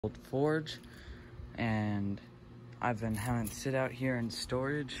old forge, and I've been having to sit out here in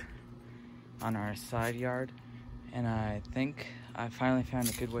storage on our side yard, and I think I finally found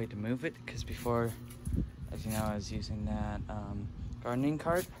a good way to move it, because before, as you know, I was using that gardening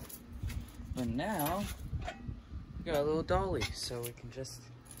cart, but now we got a little dolly, so we can just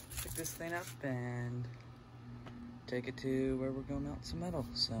pick this thing up and take it to where we're gonna melt some metal.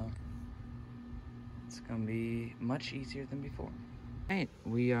 So it's gonna be much easier than before. Alright,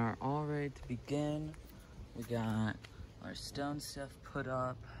 we are all ready to begin. We got our stone stuff put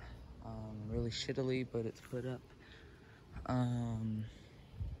up, really shittily, but it's put up. Got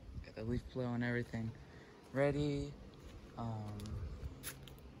the leaf blow and everything ready. Got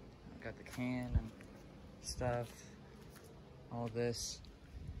the can and stuff, all this.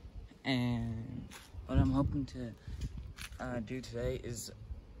 And what I'm hoping to do today is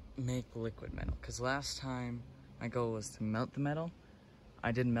make liquid metal, because last time my goal was to melt the metal.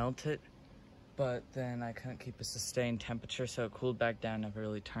 I did melt it, but then I couldn't keep a sustained temperature, so it cooled back down and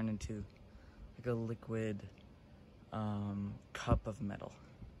really turned into like a liquid cup of metal.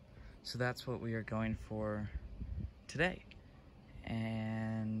 So that's what we are going for today.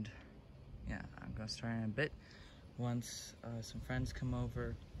 And yeah, I'm gonna start in a bit once some friends come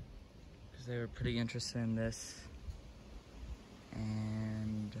over, because they were pretty interested in this.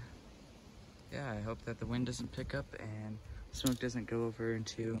 And yeah, I hope that the wind doesn't pick up and smoke doesn't go over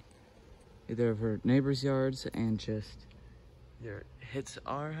into either of our neighbors' yards and just either hits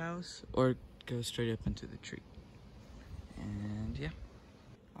our house or goes straight up into the tree. And yeah.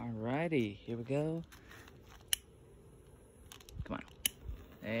 Alrighty, here we go. Come on.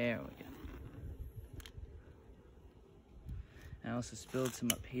 There we go. I also spilled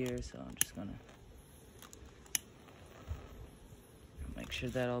some up here, so I'm just gonna make sure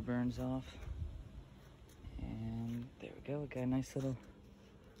that all burns off. And there we go, we got a nice little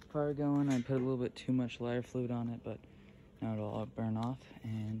fire going. I put a little bit too much lighter fluid on it, but now it'll all burn off.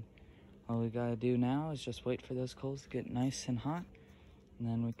 And all we gotta do now is just wait for those coals to get nice and hot, and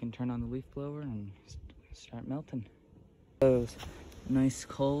then we can turn on the leaf blower and start melting. Those nice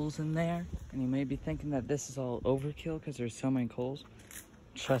coals in there, and you may be thinking that this is all overkill because there's so many coals.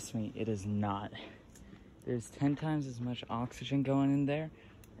 Trust me, it is not. There's 10 times as much oxygen going in there,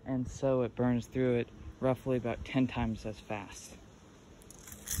 and so it burns through it roughly about 10 times as fast.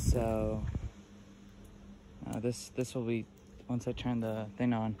 So this will be, once I turn the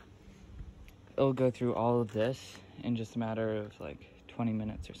thing on, it'll go through all of this in just a matter of like 20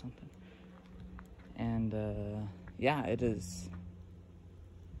 minutes or something. And yeah, it's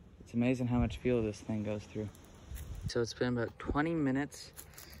amazing how much fuel this thing goes through. So it's been about 20 minutes,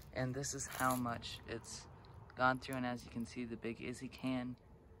 and this is how much it's gone through. And as you can see, the big Izzy can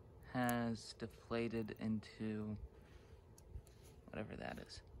has deflated into whatever that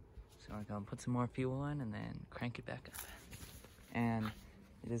is. So we're gonna put some more fuel in and then crank it back up. And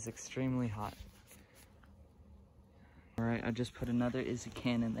it is extremely hot. All right, I just put another Izzy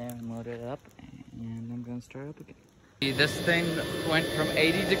can in there and loaded it up, and I'm gonna start up again. This thing went from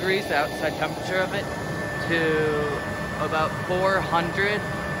 80 degrees, the outside temperature of it, to about 400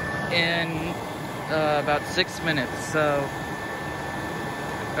 in about 6 minutes. So,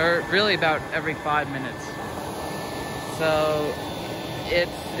 or really about every 5 minutes. So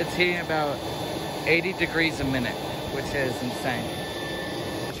it's heating about 80 degrees a minute, which is insane.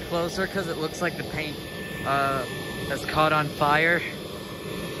 Much closer because it looks like the paint has caught on fire.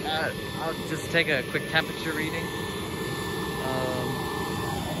 I'll just take a quick temperature reading.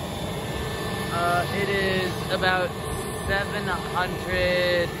 It is about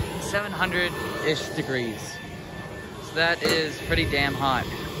 700-ish degrees. So that is pretty damn hot.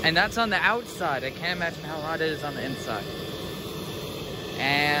 And that's on the outside. I can't imagine how hot it is on the inside.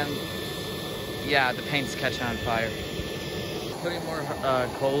 And yeah, the paint's catching on fire. Putting more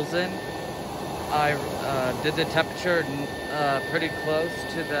coals in. I did the temperature pretty close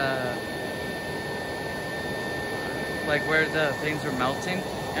to the, like where the things were melting.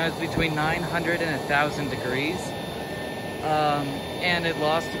 And it was between 900 and 1,000 degrees. And it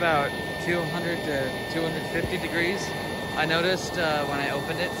lost about 200 to 250 degrees. I noticed when I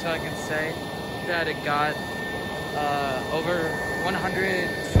opened it, so I can say that it got over 100,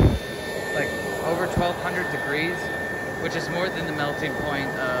 like over 1,200 degrees, which is more than the melting point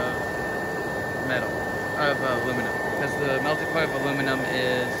of metal, of aluminum, because the melting point of aluminum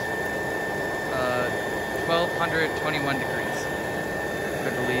is 1,221 degrees, I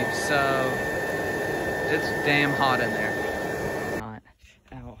believe. So it's damn hot in there. Hot.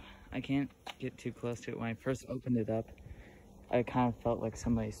 Ow. I can't get too close to it. When I first opened it up, I kind of felt like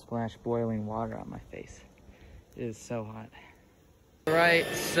somebody splashed boiling water on my face. It is so hot. Right,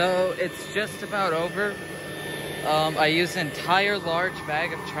 so it's just about over. I used an entire large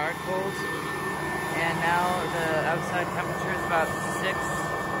bag of charcoals, and now the outside temperature is about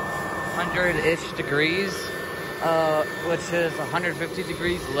 600-ish degrees, which is 150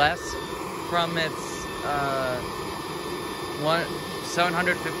 degrees less from its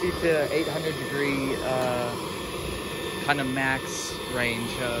 750 to 800 degree kind of max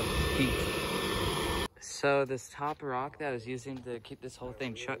range of heat. So this top rock that I was using to keep this whole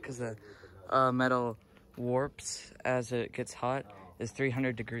thing shut, because the metal warps as it gets hot, is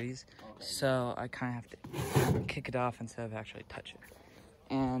 300 degrees. So I kind of have to kick it off instead of actually touch it.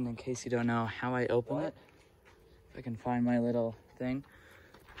 And in case you don't know how I open it, if I can find my little thing,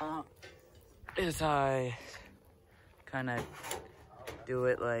 is I kind of do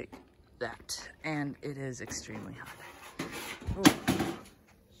it like that. And it is extremely hot. Ooh.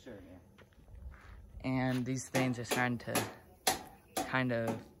 And these things are starting to kind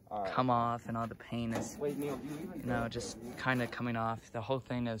of come off, and all the paint is, you know, just kind of coming off. The whole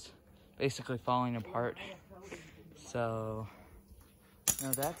thing is basically falling apart. So, you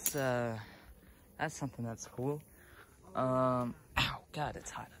know, that's something that's cool. Ow, God, it's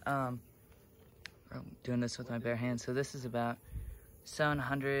hot. I'm doing this with my bare hands. So this is about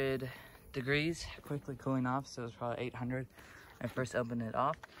 700 degrees, quickly cooling off. So it's probably 800. I first opened it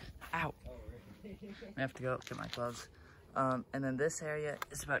off. Ow. I have to go get my gloves. And then this area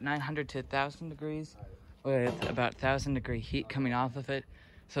is about 900 to 1,000 degrees with about 1,000 degree heat coming off of it.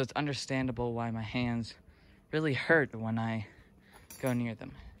 So it's understandable why my hands really hurt when I go near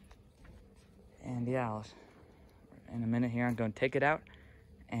them. And yeah, in a minute here, I'm going to take it out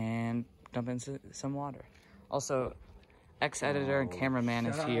and dump into some water. Also, ex-editor and cameraman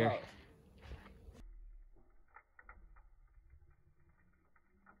is here.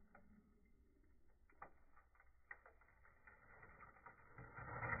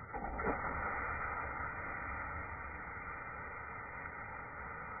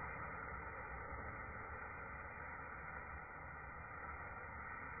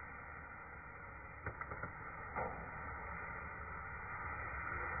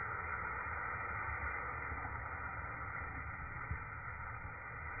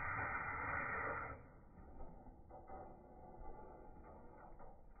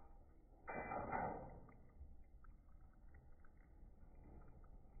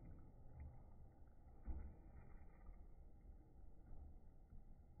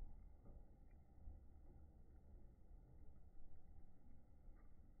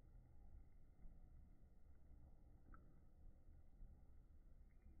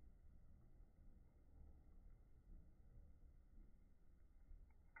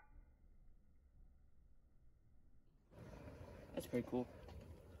 That's pretty cool.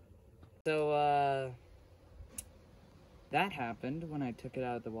 So, that happened when I took it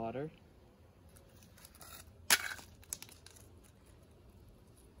out of the water.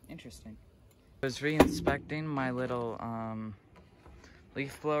 Interesting. I was re-inspecting my little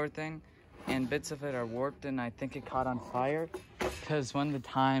leaf blower thing, and bits of it are warped, and I think it caught on fire because one of the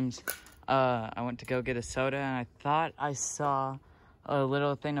times I went to go get a soda, and I thought I saw a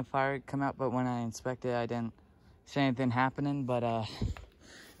little thing of fire come out, but when I inspected, I didn't see anything happening. But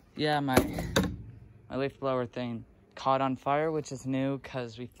yeah, my leaf blower thing caught on fire, which is new,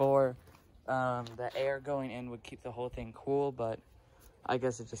 because before the air going in would keep the whole thing cool, but I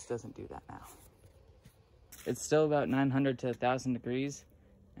guess it just doesn't do that now. It's still about 900 to 1,000 degrees,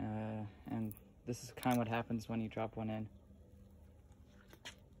 and this is kind of what happens when you drop one in.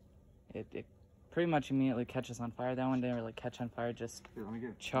 It pretty much immediately catches on fire. That one didn't really catch on fire, just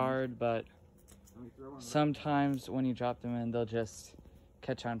charred, but sometimes when you drop them in, they'll just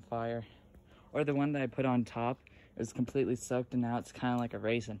catch on fire. Or the one that I put on top, it was completely soaked, and now it's kind of like a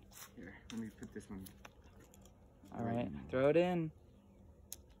raisin. Here, let me put this one. All right, throw it in.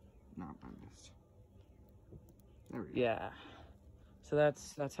 Not by this. There we go. Yeah. So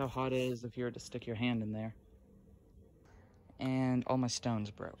that's how hot it is if you were to stick your hand in there. And all my stones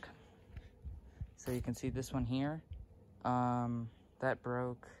broke. So you can see this one here. That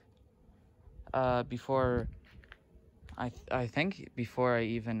broke before I think before I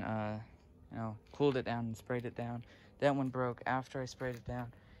even you know, cooled it down and sprayed it down. That one broke after I sprayed it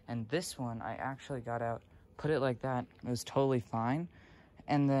down. And this one I actually got out, put it like that. It was totally fine.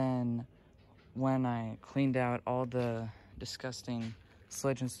 And then when I cleaned out all the disgusting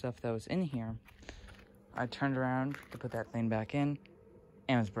sludge and stuff that was in here, I turned around to put that thing back in,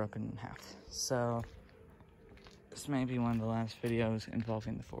 and it was broken in half. So this may be one of the last videos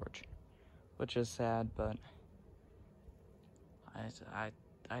involving the forge, which is sad, but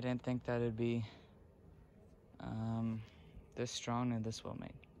I didn't think that it'd be this strong and this well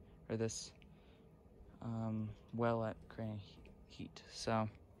made, or this well at creating heat. So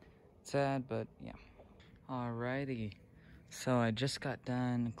sad, but yeah. Alrighty, so I just got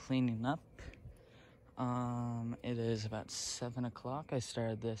done cleaning up. It is about 7 o'clock. I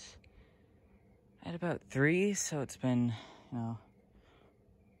started this at about 3, so it's been,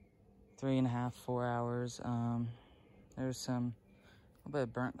 3.5, 4 hours. There's some, a little bit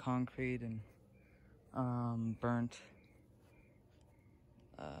of burnt concrete and burnt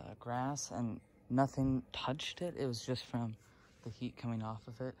grass, and nothing touched it. It was just from the heat coming off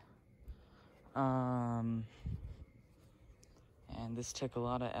of it. And this took a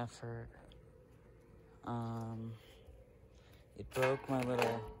lot of effort. It broke my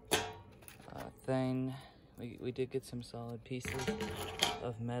little thing. We did get some solid pieces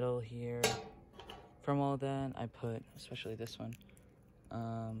of metal here. From all that, I put, especially this one,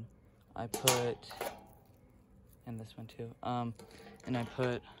 I put, and this one too, and I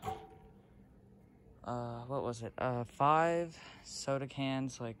put, what was it, 5 soda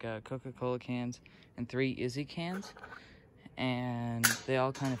cans, like Coca-Cola cans, and 3 Izzy cans, and they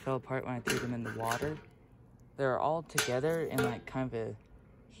all kind of fell apart when I threw them in the water. They're all together in like kind of a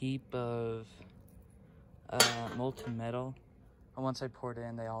heap of molten metal, and once I poured it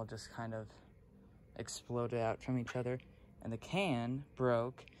in, they all just kind of exploded out from each other, and the can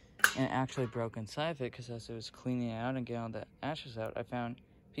broke, and it actually broke inside of it, because as I was cleaning it out and getting all the ashes out, I found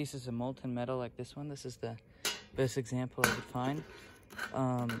pieces of molten metal like this one. This is the best example I could find.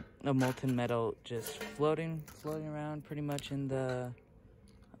 A molten metal just floating around pretty much in the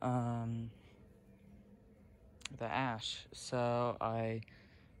ash. So I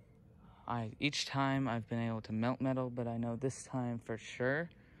each time I've been able to melt metal, but I know this time for sure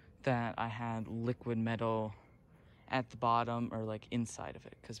that I had liquid metal at the bottom, or like inside of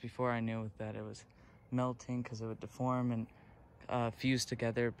it, because before I knew that it was melting because it would deform and fuse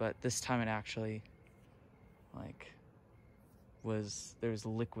together, but this time it actually like there was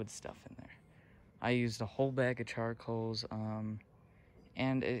liquid stuff in there. I used a whole bag of charcoals,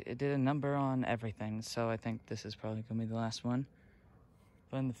 and it did a number on everything, so I think this is probably gonna be the last one.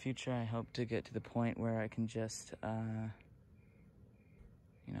 But in the future, I hope to get to the point where I can just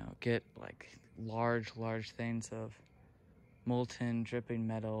get like large things of molten dripping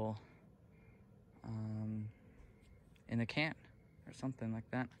metal in a can or something like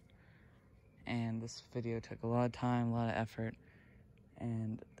that. And this video took a lot of time, a lot of effort,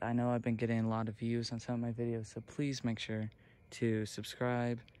 and I know I've been getting a lot of views on some of my videos, so please make sure to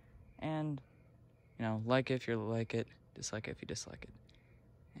subscribe and like it if you like it, dislike it if you dislike it,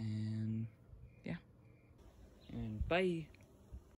 and yeah, and bye.